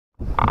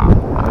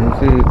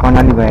चाहिँ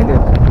कर्णाली भइहाल्यो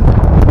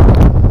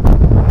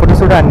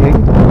फोटोसुट हान्ने है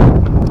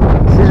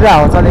सिधै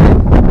हावा चलेको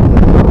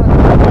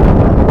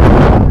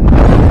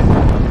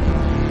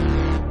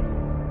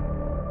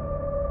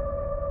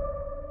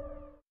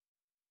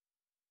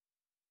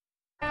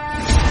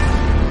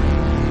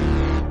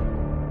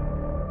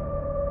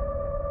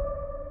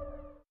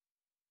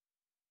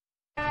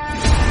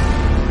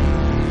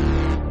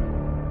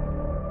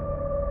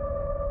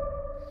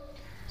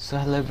so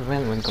hello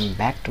everyone welcome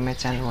back to my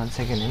channel one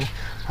second होइन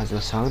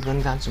हजुरलाई स्वागत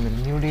गर्न चाहन्छु मेरो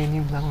new day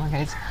new ब्लगमा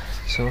guys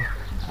so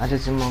आज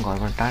चाहिँ म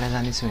घरबाट टाढा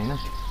जानेछु होइन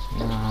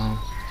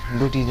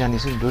डोटी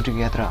जानेछु डोटीको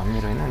यात्रा हो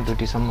मेरो होइन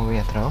डोटीसम्मको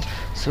यात्रा हो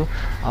सो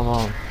अब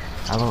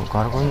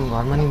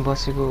घरमा नि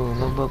बसेको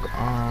लगभग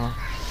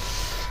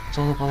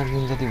 14-15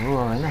 दिन जति भयो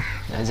होइन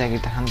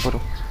ज्याकेट त खानु पऱ्यो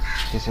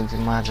त्यसैले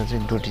चाहिँ म आज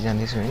चाहिँ डोटी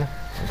जाँदैछु होइन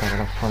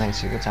घरबाट फोन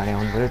आइसक्यो चाँडै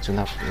आउनु पऱ्यो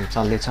चुनाव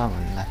चल्दैछ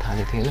भन्दा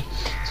थालेको थियो होइन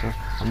सो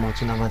म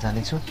चुनावमा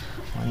जाँदैछु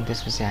अनि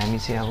त्यसपछि हामी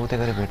चाहिँ अब उता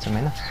गएर भेट्छौँ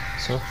होइन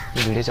सो यो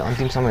भिडियो चाहिँ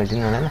अन्तिमसम्म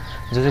हेरिदिनु होला होइन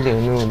जसले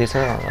हेर्नु हुँदैछ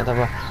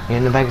अथवा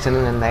हेर्नु बाँकी छ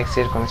भने लाइक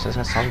सेयर कमेन्ट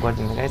सब्सक्राइब सब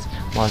गरिदिनु गाइज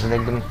म हजुरलाई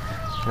एकदम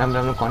राम्रो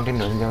राम्रो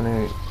कन्टेन्टहरू ल्याउने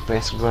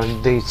प्रयास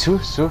गर्दैछु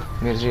सो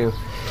मेरो चाहिँ यो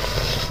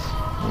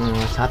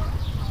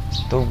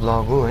 7औं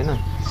ब्लग हो होइन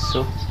सो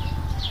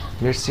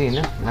लेट्स चाहिँ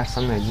होइन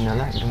लास्टसम्म हेरिदिनु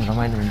होला एकदम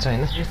रमाइलो हुन्छ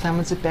होइन यो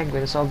सामान चाहिँ प्याक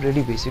भएर सब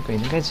रेडी भइसक्यो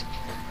होइन गाइज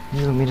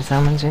यो मेरो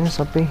सामान चाहिँ होइन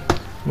सबै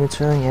यो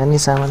छ यहाँ नि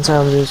सामान छ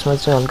अब यसमा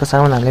चाहिँ हल्का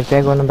सामान हालेर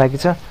प्याक गर्न बाँकी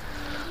छ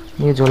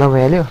यो झोला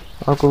भइहाल्यो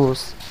अर्को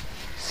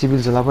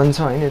सिभिल झोला पनि छ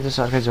होइन यो चाहिँ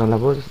सरकारी झोला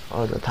भयो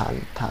अरू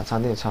थाहा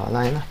छँदै छ होला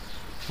होइन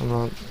अब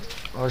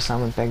अरू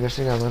सामान प्याक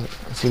गरिसक्यो अब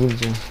सिभिल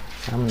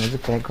सामानहरू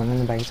चाहिँ प्याक गर्नु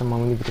नि बाँकी छ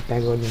मम्मीले फेरि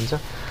प्याक गरिदिन्छ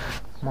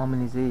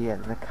मम्मीले चाहिँ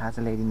यहाँ खाजा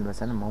ल्याइदिनु भएको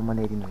छैन मोमो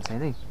ल्याइदिनु भएको छ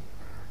है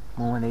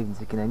मोमो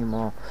ल्याइदिन्छ किनभने म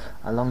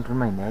लङ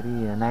टुरमा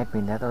हिँड्दाखेरि नाइटमा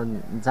हिँड्दा त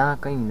जहाँ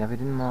कहीँ हिँड्दा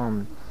फेरि म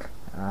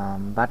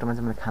बाटोमा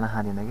चाहिँ मैले खाना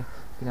खाँदैन कि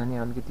किनभने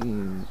अलिकति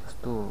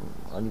कस्तो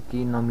अलिक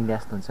केही नमिले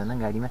जस्तो हुन्छ होइन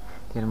गाडीमा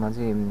त्यही म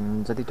चाहिँ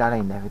जति टाढा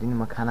हिँड्दाखेरि नि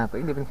म खाना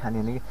कहिले पनि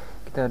खाँदैन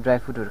कि त ड्राई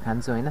फ्रुटहरू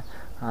खान्छु होइन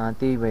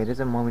त्यही भएर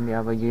चाहिँ मम्मीले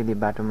अब यहिले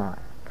बाटोमा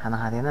खाना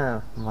खाँदैन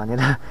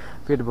भनेर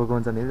पेट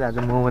भोकाउँछ भने चाहिँ आज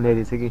मोमो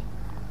ल्याइदिएछ कि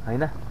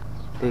होइन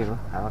त्यही हो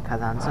अब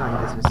खाजा खान्छ अनि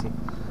त्यसपछि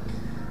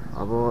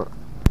अब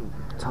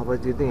 6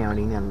 बजी चाहिँ यहाँबाट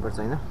हिँडिहाल्नुपर्छ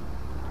होइन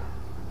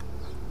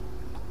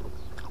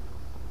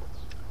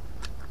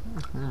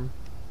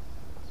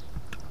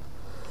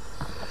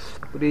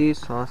पुरै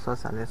सस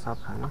हालेर सब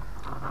खानु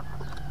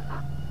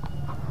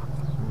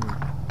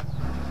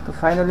त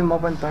फाइनली म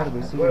पनि तयार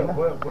भइसक्यो होइन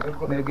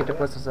मेरो गेटअप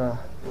कस्तो छ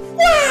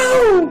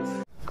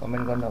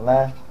कमेन्ट गर्नु होला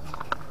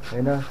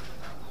होइन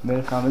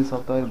मेरो फ्यामिली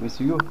सब तयार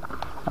भइसक्यो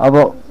अब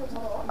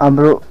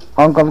हाम्रो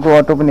अङ्कलको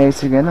अटो पनि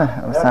आइसक्यो होइन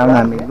अब सामान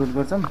हामी लुट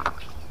गर्छौँ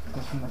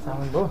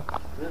सामान भयो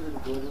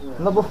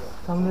ल बो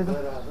सामान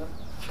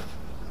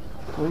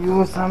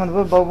यो सामान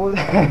भयो बाबु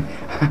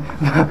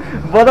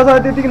बदा छ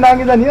त्यतिकै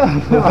नागी जाने हो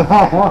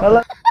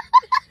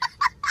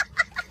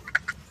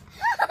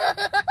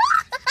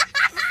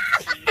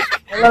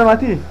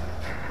माथि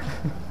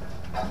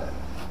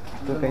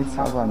त्यो कहीँ छ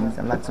अब हामी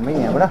लाग्छौँ है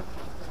यहाँबाट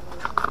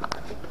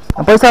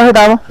पैसा आयो त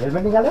अब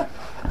हेलमेट निकाल्यो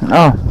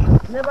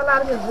नेपाल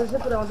आर्मीहरू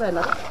चाहिँ पुऱ्याउँछ होइन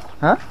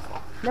र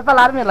नेपाल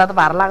आर्मीहरूलाई त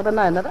भार लाग्दैन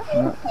होइन र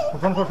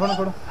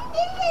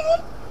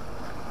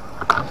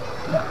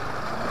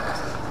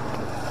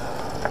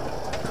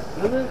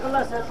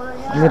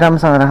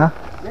राम्रोसँग राख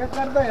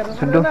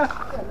छुट्टो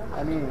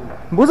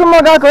बुझौँ म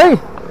गएको है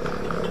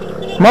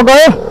म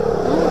गएँ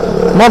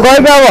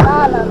क्या अब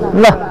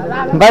ल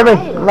बाई बाई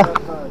ल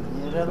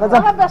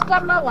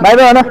बाई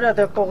बाई भन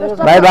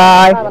बाई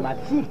बाई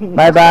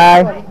बाई बाई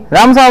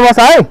राम्रोसँग बस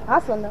है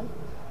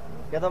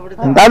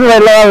दाजुभाइ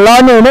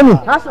लड्ने होइन नि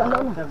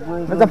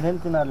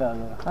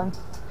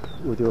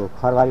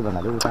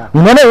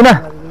हुँदैन होइन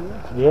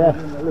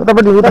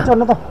उतापट्टि उता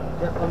चढ्नु त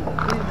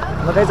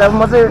अब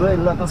म चाहिँ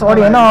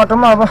चढेँ होइन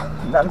अटोमा अब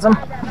जान्छौँ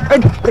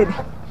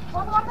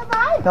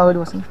कहाँबाट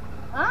बस्नु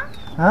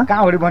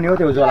कहाँबाट बन्यो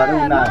त्यो झोला ल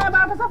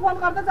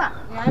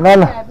ल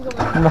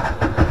ल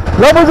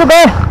ल बुझ्छु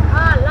गएँ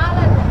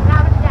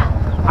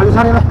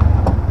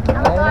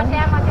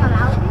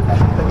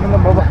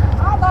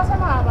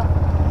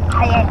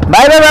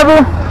बाई बाई बाबु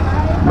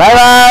बाई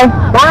बाई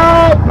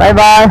बाई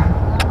बाई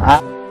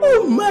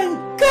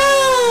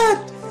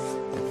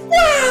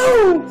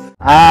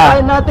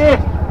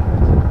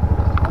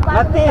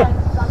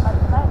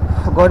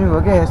गर्मी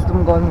भयो क्या यस्तो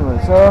पनि गर्मी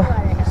भएछ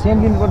सेन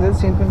किन्नु पर्दैछ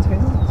सेन पनि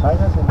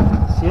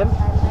छैन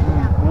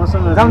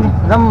जाउँ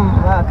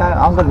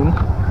अङ्कल हुनु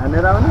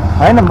हानेर आउनु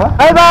होइन म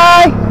बाई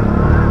बाई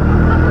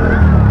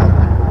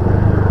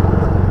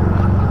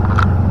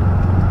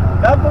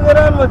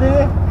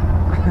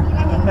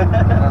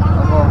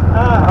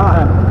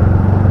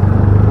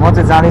म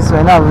चाहिँ जानेछु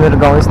होइन अब मेरो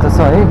गाउँ यस्तो छ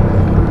है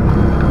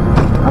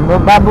हाम्रो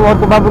बाबु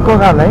अर्को बाबुको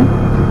गाउँ है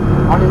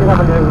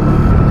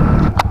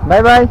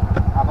बाई बाई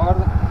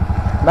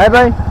बाई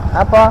बाई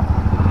आपा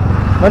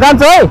म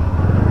जान्छु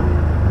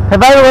है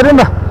बाई गऱ्यो नि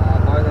त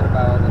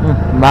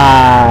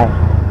बाई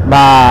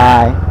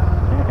बाई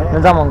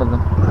जाऊँ अङ्कल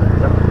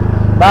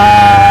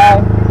बाई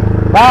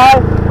बाई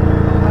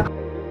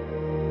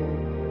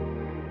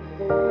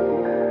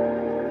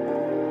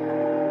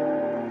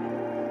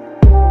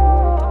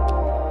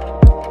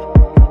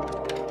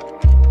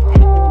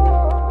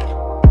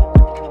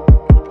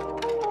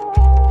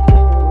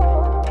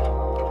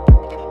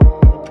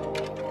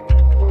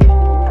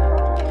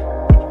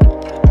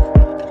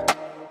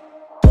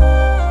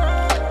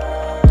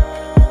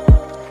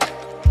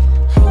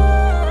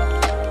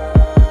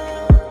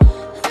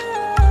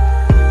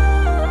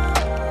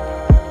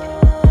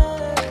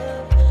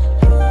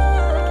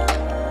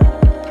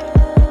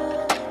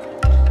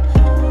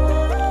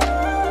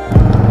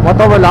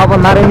तपाईँहरूलाई अब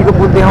नारायणीको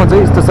पुल देखाउँछ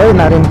यस्तो छ है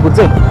नारायणी पुल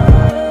चाहिँ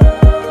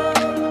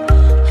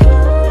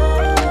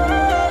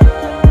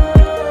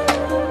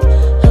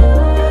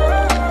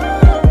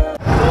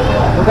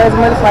गाइस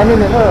मैले फाइनली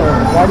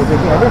होइन गाडी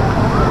भेटिहालेँ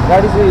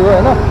गाडी चाहिँ यो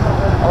होइन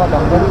अब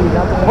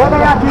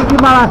धनगढी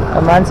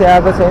मान्छे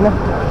आएको छैन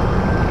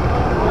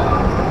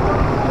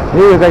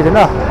यो गाइस होइन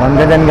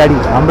धनगढी जाने गाडी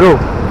हाम्रो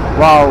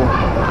वाउ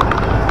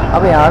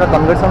अब यहाँबाट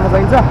धनगढीसम्म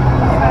गइन्छ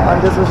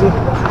अनि त्यसपछि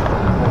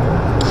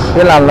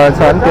तेल हाल्नु छ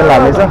भने तेल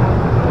हाल्नेछ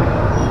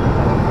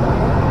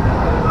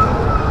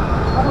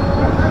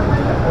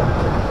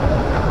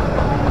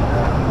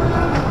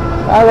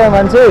आयो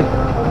मान्छे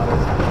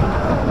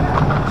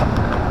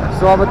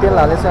सो अब तेल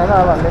हालेछ होइन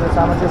अब हामीले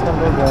सामान चाहिँ यस्तो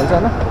लोड भएछ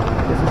होइन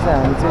त्यसपछि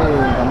हामी चाहिँ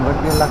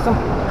धनगढी दिन लाग्छौँ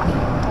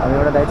अब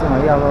एउटा दाइ चाहिँ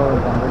है अब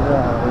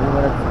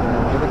धनगढीबाट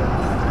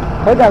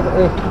खै त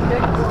ए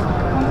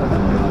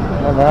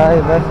भाइ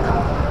भाइ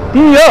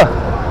तिमी हो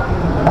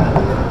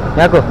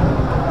यहाँको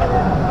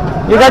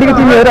यो गाडीको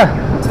तिमी हो र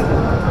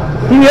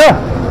तिमी हो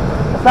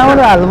सामान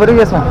हाल्नु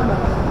पऱ्यो यसमा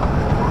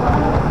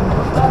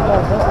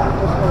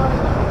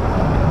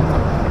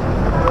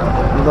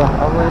ल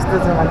अब यस्तो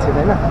चाहिँ मान्छे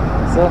होइन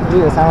सो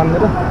यो सामान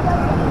मेरो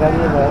गाडी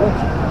भएर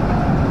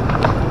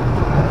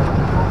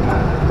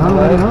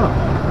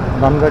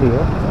धनगढी हो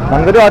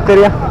धनगढी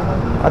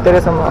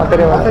अत्तेरियासम्म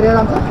अत्तेरिया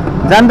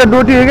जान त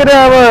डोटी हो के अरे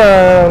अब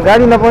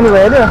गाडी नपाउने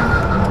भइहाल्यो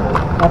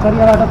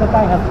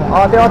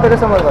त्यो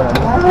अत्तेरियासम्म गयो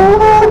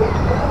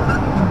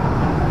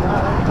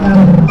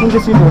कुन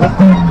चाहिँ सिट हो र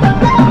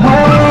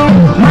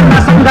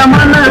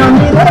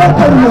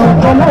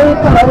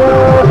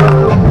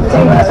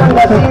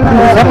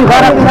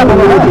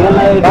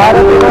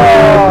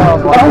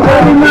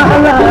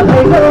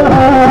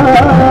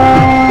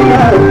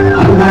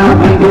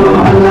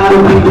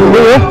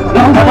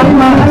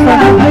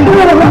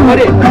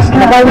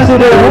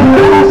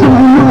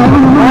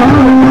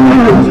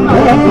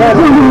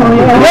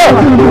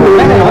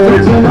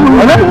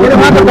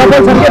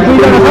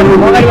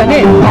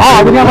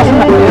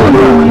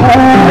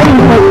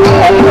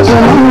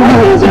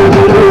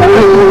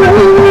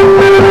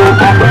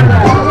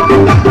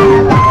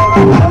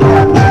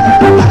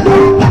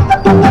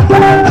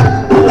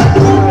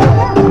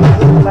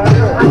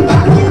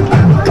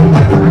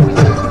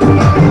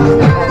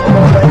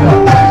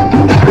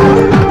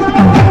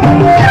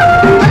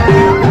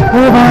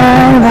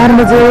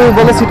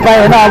बोलो सिट पायो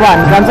होइन अब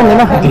हामी जान्छौँ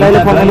होइन दाइले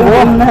फोन गर्नु हो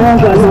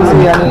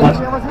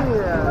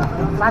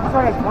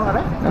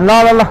ल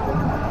ल ल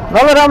ल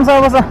ल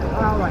राम्रोसँग बस्छ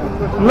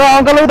ल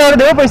अङ्कल उताबाट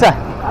दियो पैसा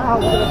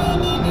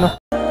ल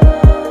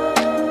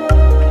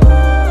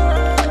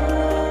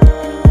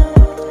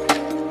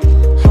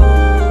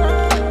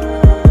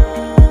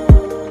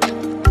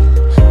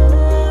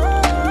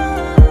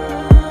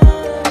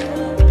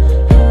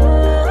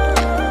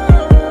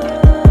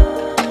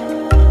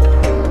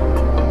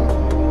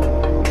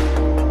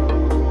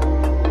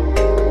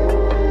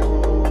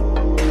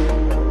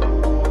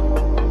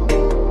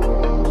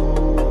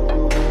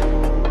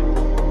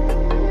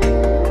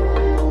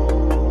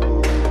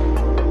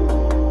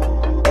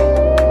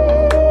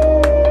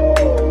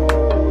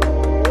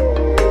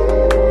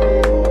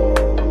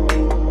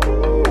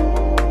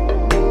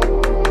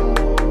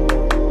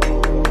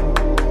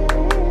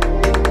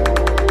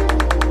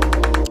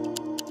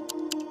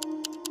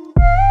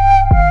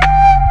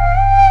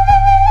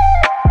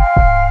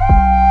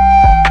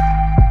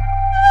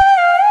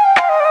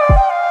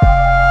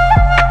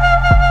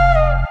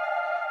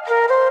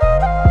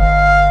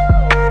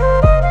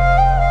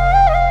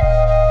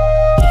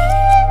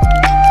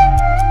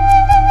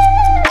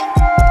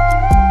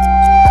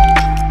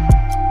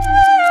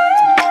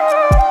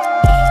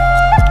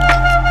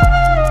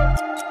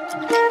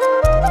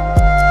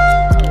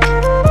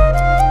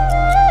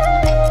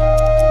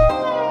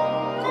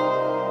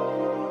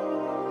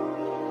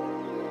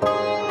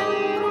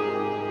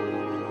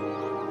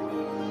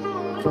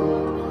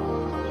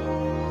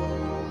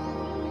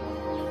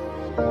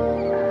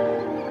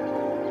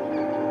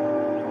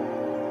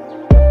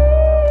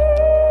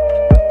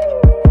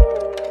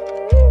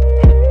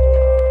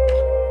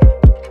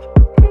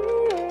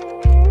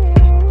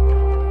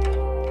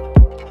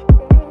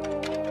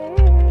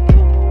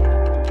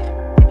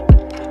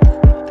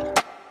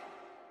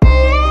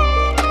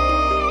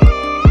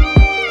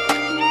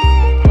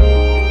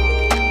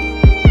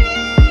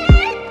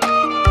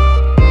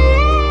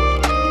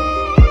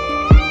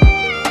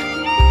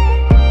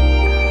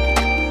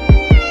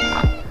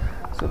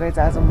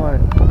आज म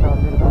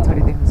मेरो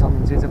पछाडि देख्न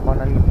सक्नुहुन्छ यो चाहिँ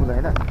कर्णाली पुल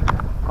होइन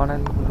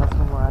कर्णाली पुल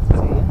बस्नु म आज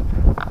चाहिँ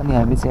अनि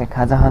हामी चाहिँ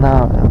खाजा खाना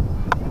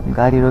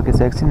गाडी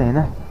रोकेछ एकछिन होइन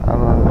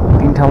अब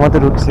 3 ठाउँमा त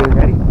रोकिसक्यो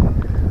गाडी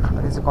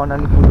अनि चाहिँ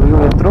कर्णाली पुल हो यो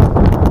यत्रो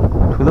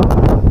ठुलो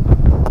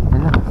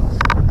होइन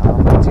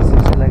चिज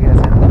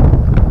लागिरहेछ नि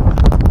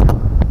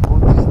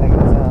बहुत चिज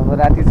लागिरहेछ अब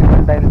राति चाहिँ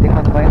मैले दाइले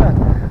देखाउनु पाएन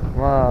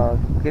म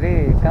के अरे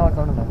कहाँबाट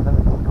चढ्नु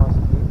भएको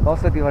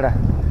गौसतीबाट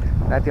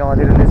राति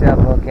अँधेरोले चाहिँ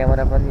अब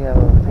क्यामेरा पनि अब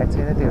फ्याट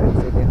छैन त्यो भएर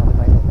चाहिँ देखाउनु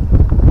पाएन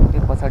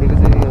त्यो पछाडिको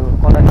चाहिँ यो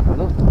कर्णाली पुल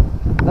हो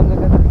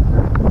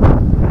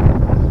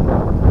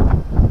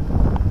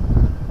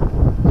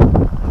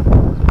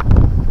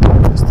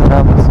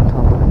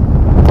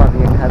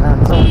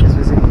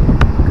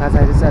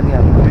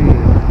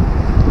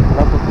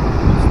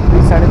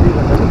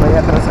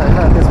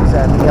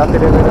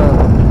यतातिर गएर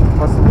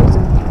बस्नुपर्छ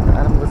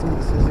आराम गर्छौँ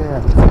त्यसपछि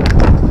हामी चाहिँ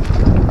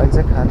अहिले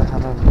चाहिँ खाजा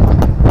खान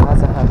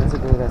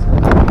चाहिँ गइरहेको छ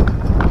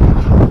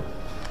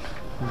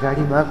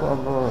गाडीमा आएको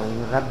अब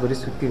रातभरि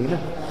सुत्यो होइन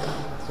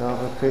सो अब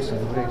फ्रेस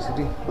हुनु पऱ्यो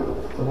एकचोटि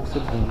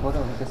मुखसुख धुनु पऱ्यो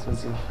अनि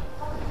त्यसपछि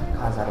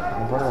खाजाहरू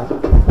खानु पऱ्यो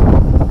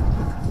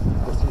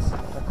त्यसपछि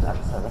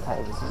खाजा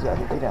खाएपछि चाहिँ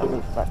अलिकति हामी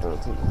बाटो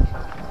चाहिँ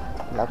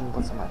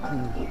लाग्नुपर्छ माथि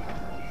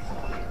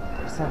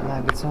पिसाब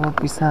लागेछ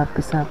पिसाब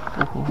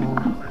ओहो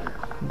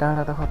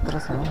डाँडा त खतरा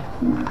छ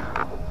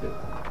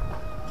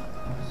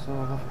सो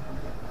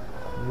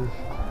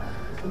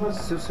अब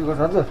सुसु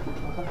गर्छ हजुर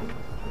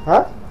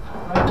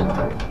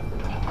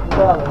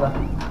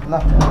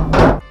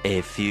A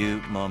few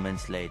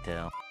moments later.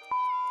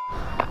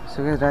 So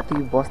राति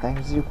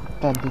बस्दाखेरि चाहिँ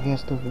खुट्टा दुखे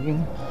जस्तो भयो कि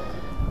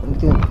अनि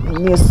त्यो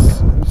नेस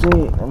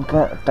चाहिँ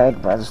हल्का टाइट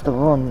भए जस्तो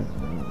भयो अनि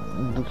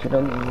दुखेर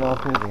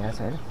नफु भइरहेको छ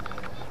होइन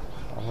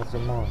अब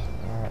चाहिँ म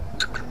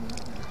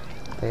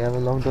त्यही अब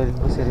लङ टोइलेट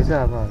बसेर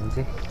चाहिँ अब हामी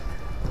चाहिँ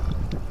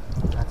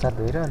हात सात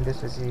धोएर अनि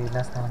त्यसपछि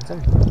नास्ता खान्छौँ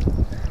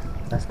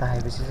नास्ता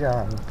खाएपछि चाहिँ अब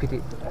हामी फेरि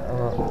अब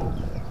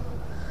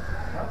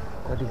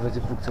कति बजी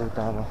पुग्छौँ त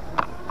अब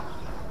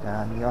त्यहाँ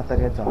हामी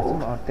अतारिया झर्छौँ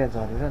त्यहाँ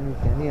झरेर अनि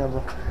त्यहाँदेखि अब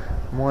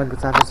मोबाइलको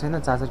चार्जर छैन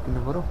चार्जर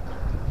किन्नु पऱ्यो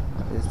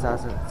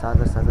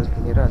चार्जर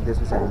किनेर अनि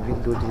त्यसपछि हामी फेरि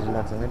डोटीतिर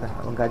लाग्छौँ है त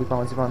अब गाडी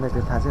पाउँछ पाउँदैन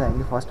त्यो थाहा छैन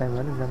हामीले फर्स्ट टाइम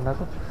पनि जानु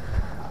गएको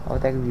अब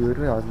त्यहाँको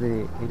भ्यूहरू हजुरले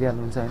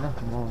हेरिहाल्नुहुन्छ होइन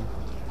म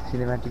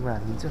सिनेमेटिकमा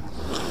हालिदिन्छु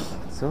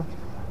सो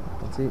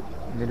चाहिँ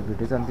मेरो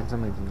भिडियो चाहिँ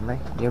अन्तिमसम्म हेरिदिनुलाई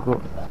यहाँको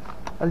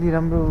अलि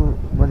राम्रो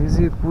भनेको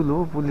चाहिँ पुल हो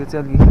पुलले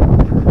चाहिँ अलि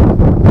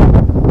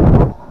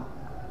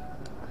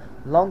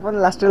लङ पनि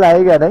लास्टै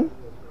लाग्यो क्या दाइ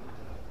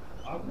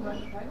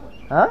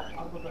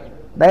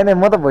दाइ नै म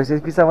त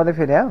भइसकेपछि पिसा मात्रै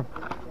फेरि आऊ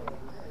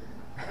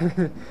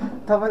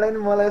तपाईँलाई नि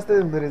मलाई यस्तै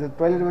हुँदो रहेछ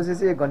टोइलेट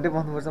बसेपछि 1 घन्टै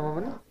बस्नुपर्छ म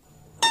पनि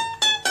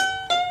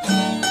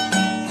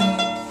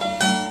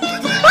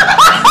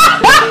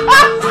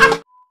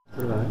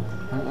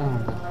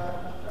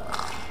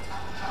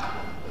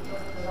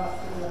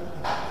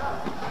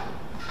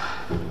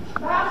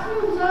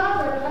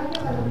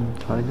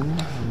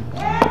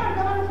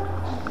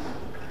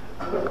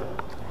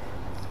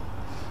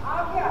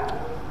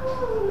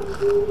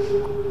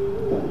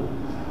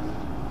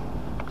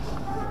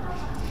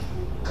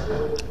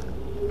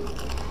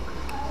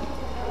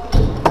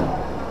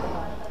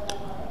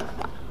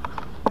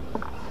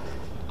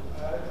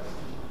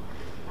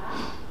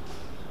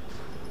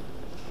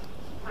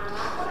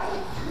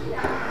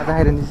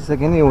खाएर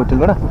निस्किसक्यो नि यो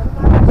होटेलबाट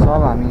सो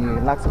अब हामी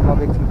लाग्छौँ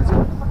अब एकछिनपछि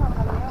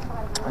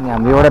अनि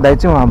हाम्रो एउटा दाइ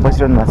चाहिँ उहाँ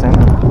बसिरहनु भएको छ होइन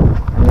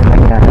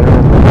अनि यसलाई हालेर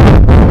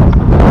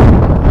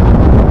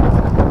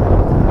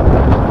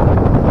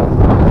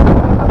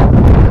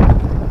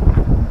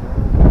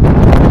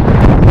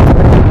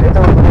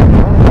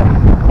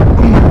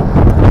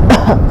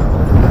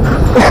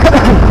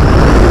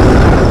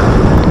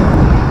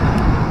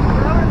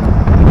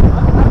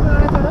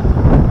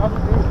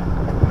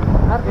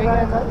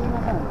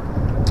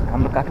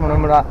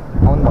काठमाडौँबाट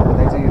आउनु भएको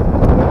दाइ चाहिँ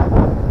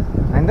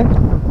होइन त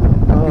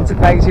किन्छु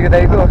पाइसक्यो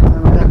दाइको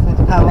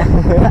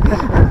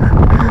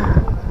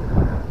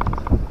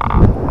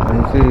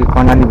भनेपछि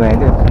कर्णाली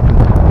भइहाल्यो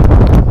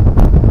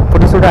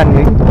फोटोसोटो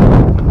हान्ने कि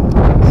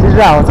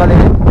सिधा हावा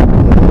चलेको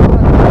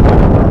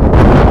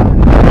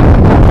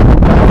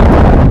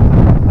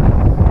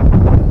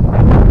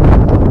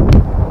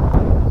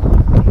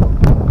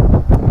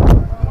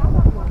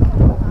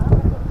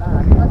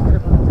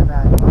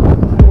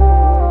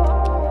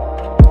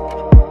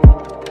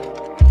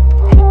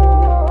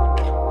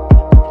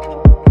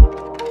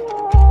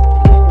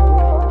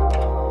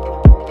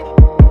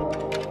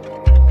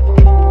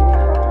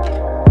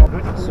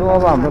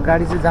अब हाम्रो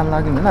गाडी चाहिँ जान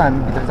लाग्यो होइन हामी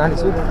भित्र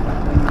जानेछु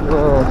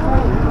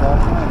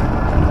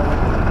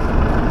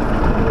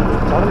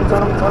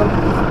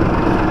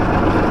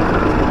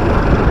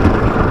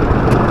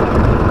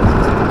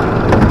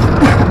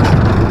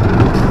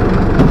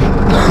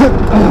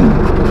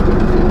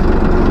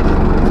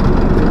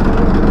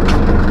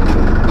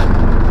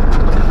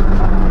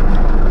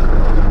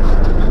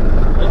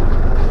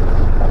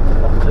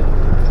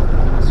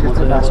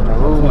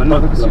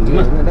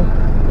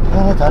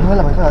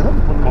झर्मेला भन्छ हजुर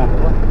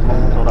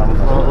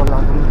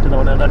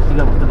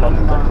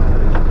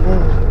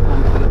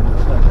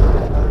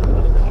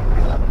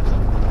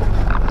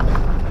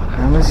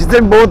हाम्रो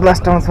चाहिँ बहुत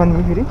लास्टमा छ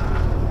नि फेरि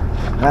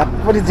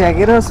रातभरि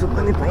जागेर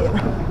सुत्नु पाएन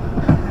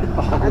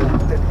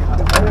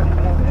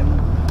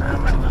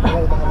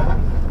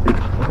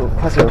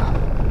खस्यो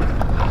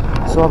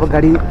सो अब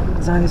गाडी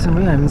जानेछौँ है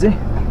हामी चाहिँ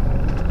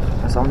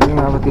समथिङ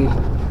अब त्यही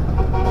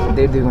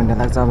 1.5-2 घन्टा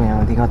लाग्छ अब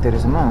यहाँदेखि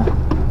अत्तेरसम्म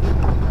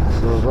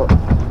सो अब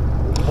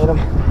हेरौँ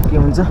के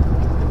हुन्छ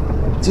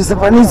चिसो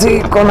पनि चाहिँ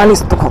कर्णाली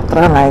यस्तो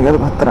खतरा लागेको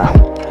खतरा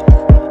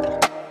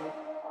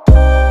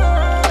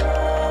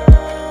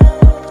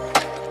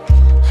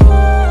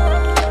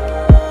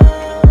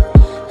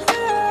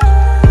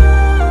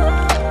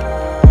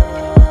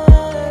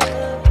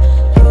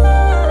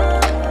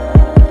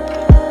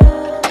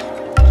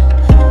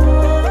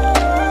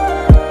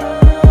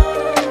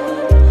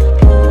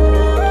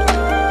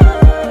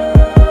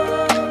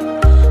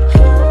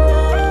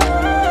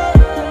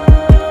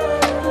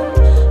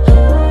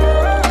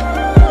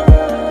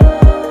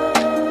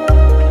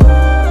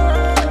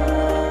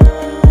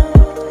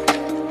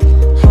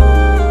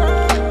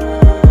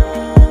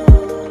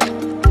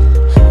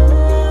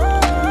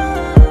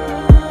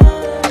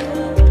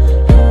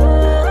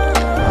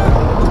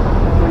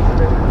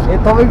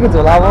सबैको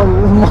झोला अब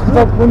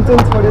मतलब कुन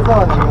चाहिँ छोडेछ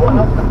भने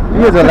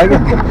यो झोला कि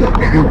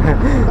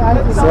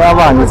सो अब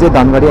हामी चाहिँ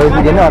धनगढी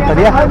आइपुग्यो नि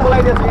अत्तरिया हामी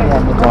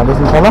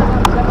झर्दैछौँ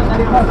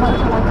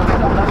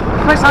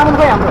तल सामान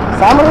खै हाम्रो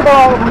सामान त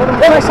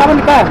सामान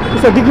कहाँ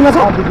त्यसो डिग्गीमा छ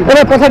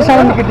पछाडि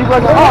सामान डिपो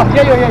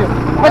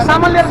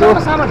सामान लिएर जाऊ न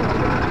सामान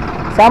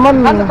सामान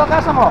त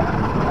कहाँसम्म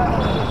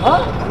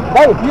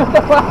भाइ यो त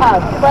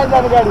दुबई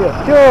जाने गाडी हो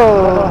त्यो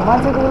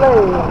मान्छेको उसलाई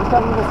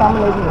स्टाफको सामान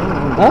ल्याइदिनु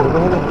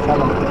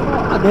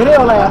धेरै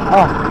होला यार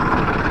अँ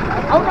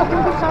आउ न कुन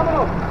कुन सामान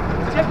हो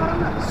चेक गरौँ न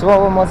सो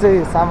अब म चाहिँ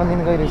सामान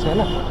लिन गइरहेको छु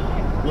होइन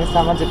मेरो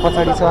सामान चाहिँ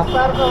पछाडि छ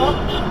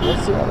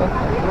हेर्छु अब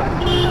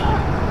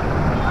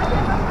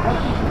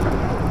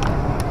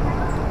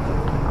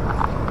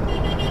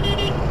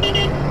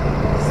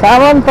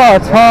सामान त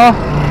छ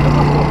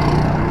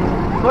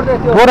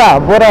बोरा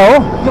बोरा हो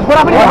यो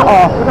बोरा पनि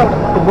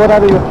त्यो बोरा र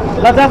यो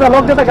ल जा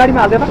लग्दै त गाडीमा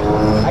हाल्दै त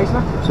आइस न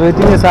सो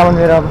यति नै सामान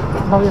मेरो अब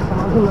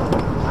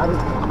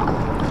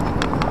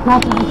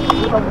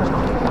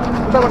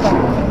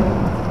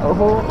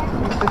ओहो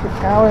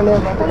कहाँ ल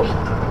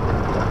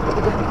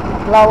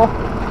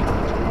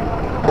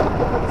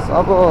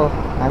अब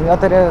हामी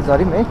अत्तरे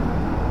झऱ्यौँ है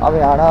अब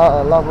यहाँ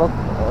लगभग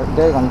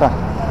 1.5 घन्टा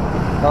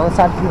लगभग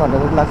 3.5 घन्टा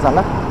जति लाग्छ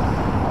होला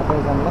अत्तरे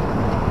जानलाई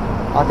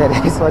अत्तरे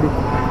सरी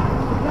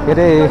के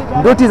अरे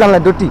डोटी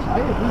जानलाई डोटी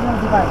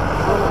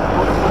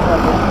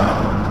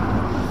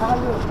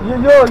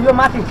यो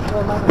माथि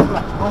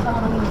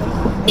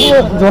यो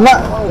झोला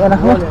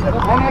राख्नु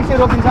एकछिन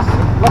रोकिन्छ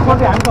ल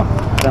खोज्दै हामीको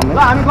ल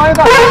हामी गयो त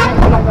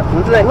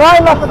हुन्छ ल ल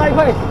दाइ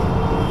खोइ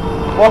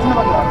बस्नु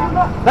पर्छ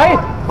दाइ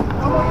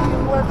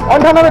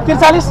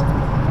 9843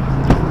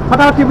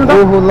 फटाफट टिप्नु त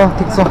ओहो ल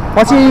ठिक छ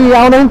पछि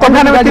आउँदा पनि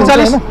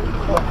 9843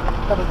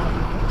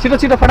 छिटो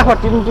छिटो फटाफट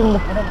टिप्नु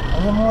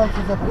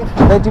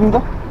टिप्नु त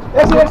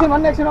एकछिन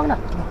भन्ने एकछिन रोक्न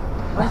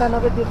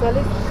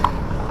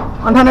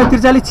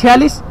 9843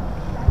 46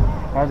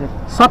 हजुर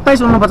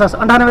 27 49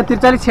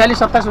 9843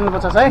 46 27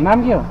 49 है नाम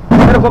के हो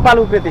मेरो गोपाल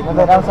उप्रेती अब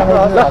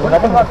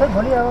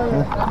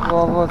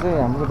चाहिँ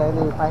हाम्रो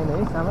दाइले पाएन है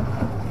सामान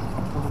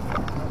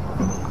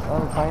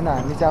अब पाएन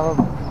हामी चाहिँ अब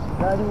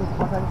गाडी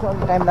पछाडि चाहिँ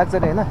अलिक टाइम लाग्छ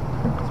अरे होइन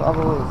सो अब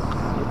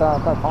यता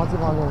पाउँछ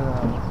होला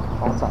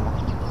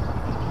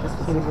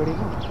त्यसको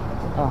सिलगढीको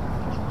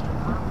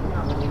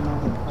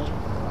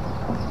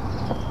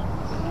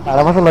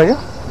हारा बस्नु लग्यो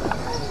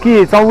कि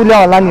चौबुले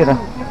लाने र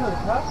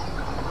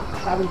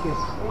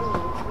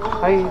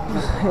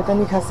यता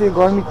नि खासै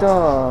गर्मी त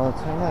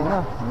छैन होइन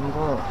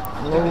हाम्रो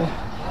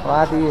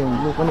आधी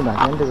लु पनि भएको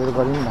छैन त्यही भएर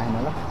गर्मी पनि भएन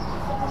होला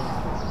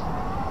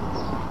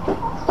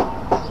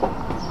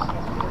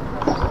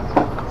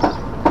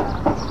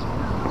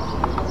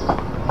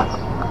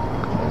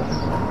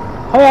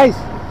खै आइस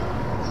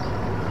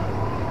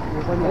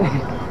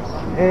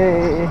ए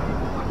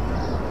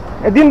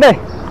दिन दाइ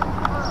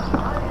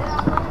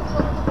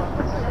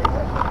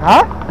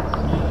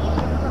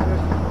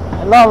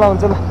ल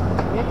हुन्छ ल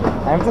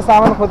हामी चाहिँ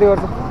सामान खोज्दै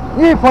गर्छौँ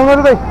फोन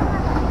गर्नु दाइ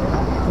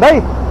दाइ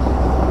ओ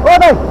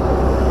दाइ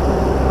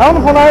आउनु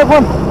फोन आयो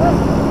फोन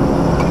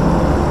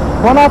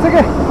आएको छ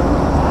के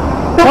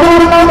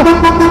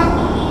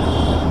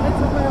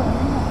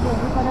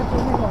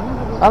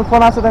अनि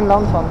फोन आएको छ त्यहाँदेखि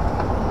लाउनु फोन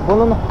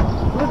बोल्नु न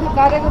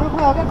काटेको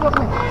रुखमा हो क्या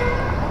रोक्ने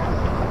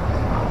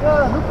यो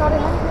रुख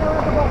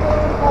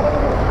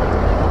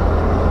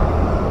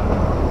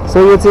सो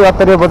यो चाहिँ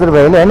अत्तरे बजार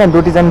भयो होइन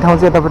ड्युटी जाने ठाउँ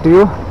चाहिँ यतापट्टि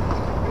हो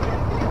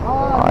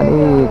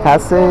अनि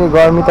खासै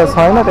गर्मी त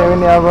छैन त्यही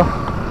पनि अब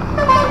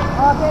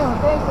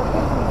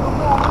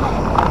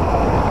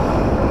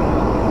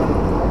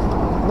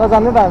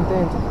नजान्दै त हामी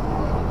त्यही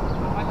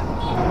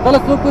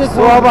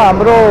सो अब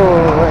हाम्रो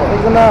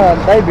एकजना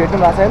दाइ भेट्नु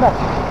भएको छ होइन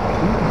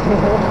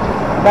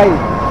दाइ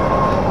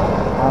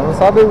हाम्रो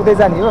सबै उतै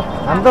जाने हो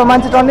हामी त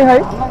मान्छे टन्ने है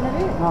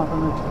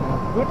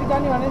ड्युटी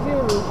जाने भनेपछि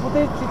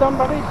उतै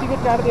चितवनबाटै टिकट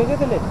काटिदियो क्या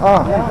त्यसले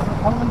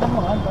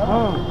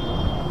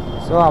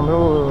सो हाम्रो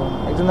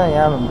एकजना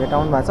यहाँ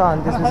भेटाउनु भएको छ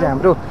अनि त्यसपछि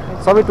हाम्रो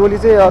सबै टोली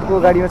चाहिँ अर्को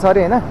गाडीमा छ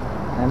अरे होइन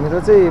हामीहरू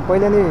चाहिँ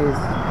पहिला नै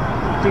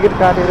टिकट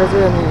काटेर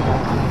चाहिँ अनि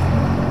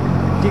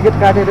टिकट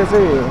काटेर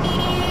चाहिँ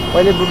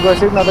पहिले बुक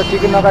गरिसक्यो नत्र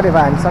टिकट नकाटे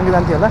भए हामी सँगै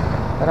जान्थ्यो होला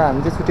तर हामी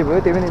चाहिँ छुट्टी भयो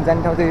त्यही पनि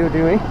जाने ठाउँ चाहिँ यो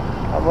ठाउँ है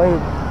अब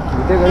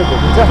भित्रै गएर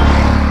भेटिन्छ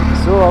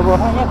सो अब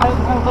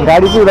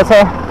गाडी चाहिँ उता छ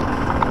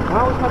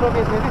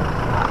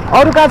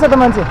अरू कहाँ छ त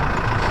मान्छे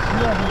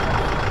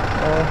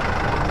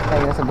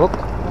भइरहेछ भोक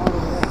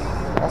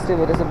राष्ट्रिय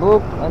भइरहेछ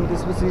भोक अनि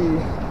त्यसपछि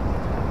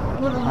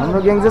हाम्रो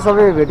ग्याङ चाहिँ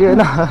सबै भेट्यो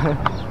होइन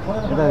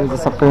यता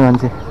सबै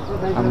मान्छे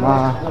आमा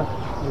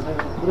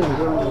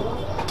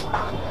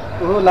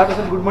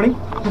गुड मर्निङ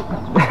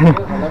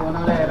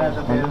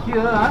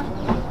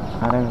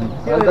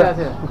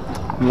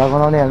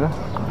लगाउने हाम्रो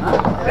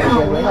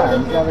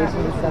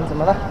जान्छ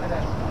मलाई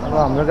अब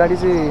हाम्रो गाडी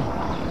चाहिँ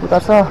उता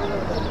छ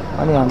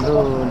अनि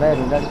हाम्रो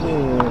दाइहरू गाडी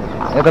चाहिँ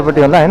यतापट्टि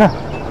होला होइन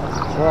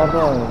सो अब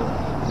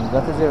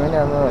जति चाहिँ होइन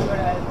अब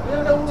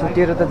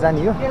छुट्टिएर त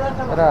जाने हो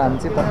तर हामी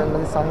चाहिँ पटनमा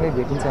चाहिँ सँगै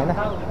भेटिन्छ होइन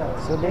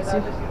सो लेट्स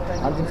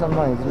अन्तिमसम्म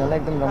हिँड्नलाई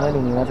एकदम रमाइलो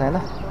हुने रहेछ होइन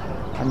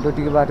अनि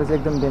डोटीको बाटो चाहिँ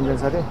एकदम डेन्जर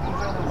छ अरे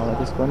अब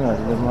त्यसको पनि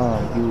हजुरले म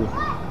भ्यू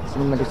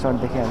सिनेमेटिक सर्ट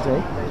देखाइहाल्छु है।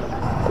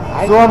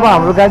 सो अब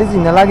हाम्रो गाडी चाहिँ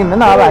हिँड्न लाग्यौँ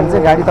होइन, अब हामी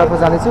चाहिँ गाडीतर्फ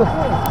जाँदैछु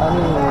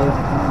अनि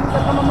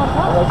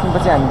अब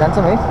एकछिनपछि हामी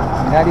जान्छौँ है।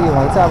 गाडी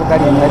वहीँ छ, अब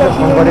गाडी हिँड्दा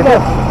फोन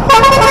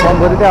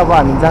गरेको थियो, अब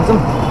हामी जान्छौँ।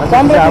 अब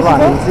हामी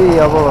चाहिँ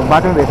अब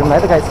बाटोमा भेटौँ है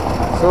त गाइस।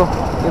 सो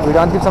यो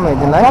भिडियो अन्तिमसम्म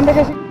हेरिदिनु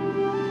है।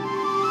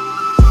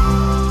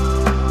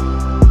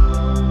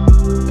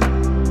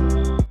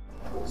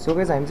 सो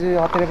गाइस हामी चाहिँ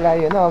अत्रेको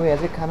आयो होइन, अब यहाँ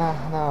चाहिँ खाना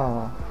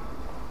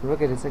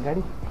रोकेर चाहिँ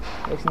गाडी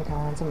एकछिन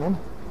खाना खान्छौँ होइन।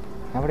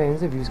 यहाँबाट हेर्नु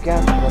चाहिँ भ्युज क्या।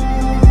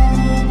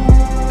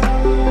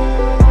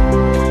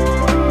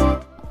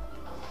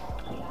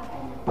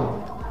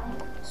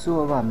 सो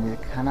अब हामीले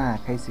खाना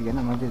खाइसकेन,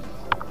 मैले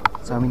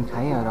चाउमिन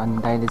खाएँ अनि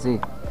दाइले चाहिँ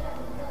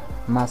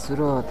मासु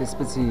र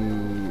त्यसपछि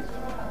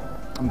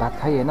भात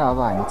खाएँ होइन। अब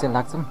हामी चाहिँ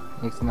लाग्छौँ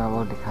एकछिन, अब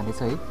अरूले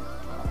खाँदैछ है,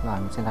 अब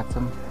हामी चाहिँ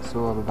लाग्छौँ। सो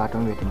अब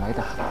बाटोमा भेटौँ है त।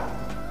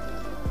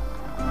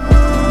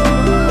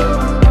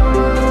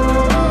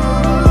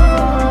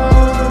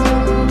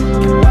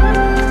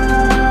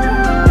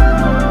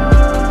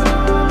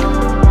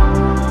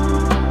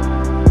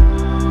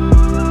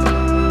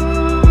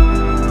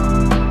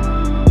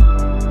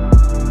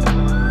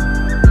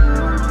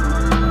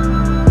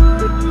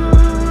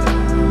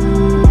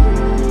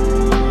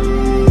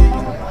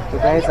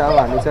 अब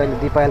हामी चाहिँ अहिले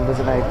दिपायल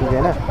बजार आइपुग्यो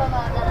होइन।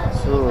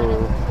 सो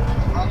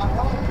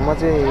म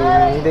चाहिँ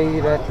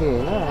हिँडिरहेको थिएँ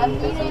होइन, अनि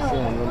त्यसपछि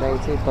हाम्रो दाइ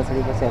चाहिँ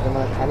पछाडि आएर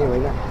मलाई खाने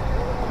भएन।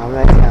 हाम्रो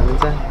दाइ चाहिँ हामी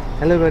चाहिँ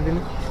हेलो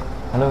गरिदिनु।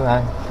 हेलो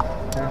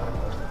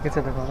के छ त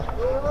खबर?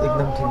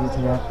 एकदम ठिकै छ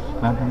यार,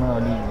 बाटोमा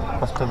अलि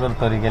कष्टकर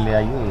तरिकाले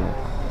आयो।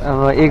 अब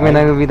 1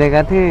 महिनाको बिदा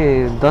गएको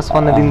थिएँ,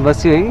 10-15 दिन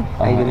बस्यो है।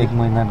 1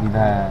 महिना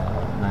बिदा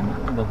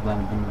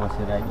 10-12 दिन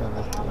बसेर आयो।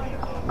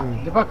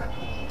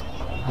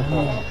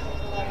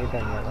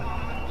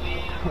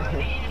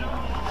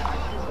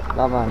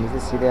 अब हामी चाहिँ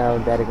सिधै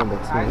अब डाइरेक्टमा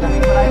भेट्छौँ होइन।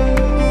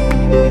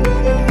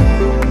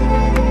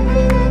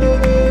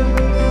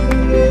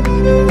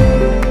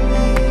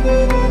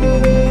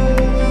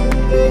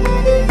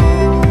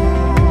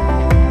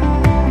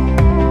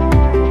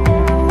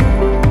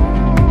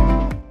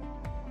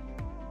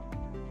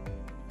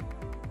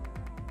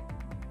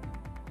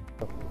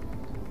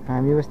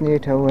 हामी बस्ने यो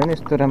ठाउँ होइन,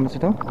 यस्तो राम्रो छ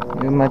ठाउँ।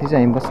 यो माथि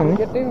चाहिँ हामी बस्छौँ नि,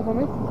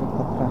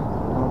 खतरा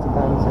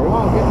दामी छ है।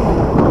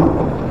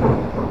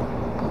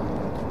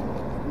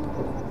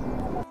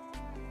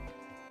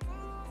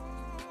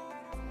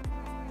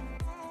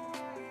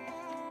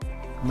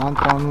 मन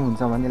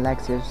पराउनुहुन्छ भने लाइक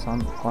सेयर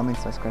कमेन्ट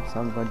सब्सक्राइब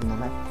सब गरिदिनु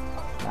होला।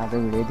 आज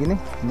भिडियो यति नै,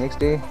 नेक्स्ट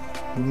डे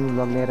न्यू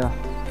ब्लग लिएर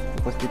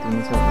उपस्थित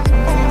हुनेछ।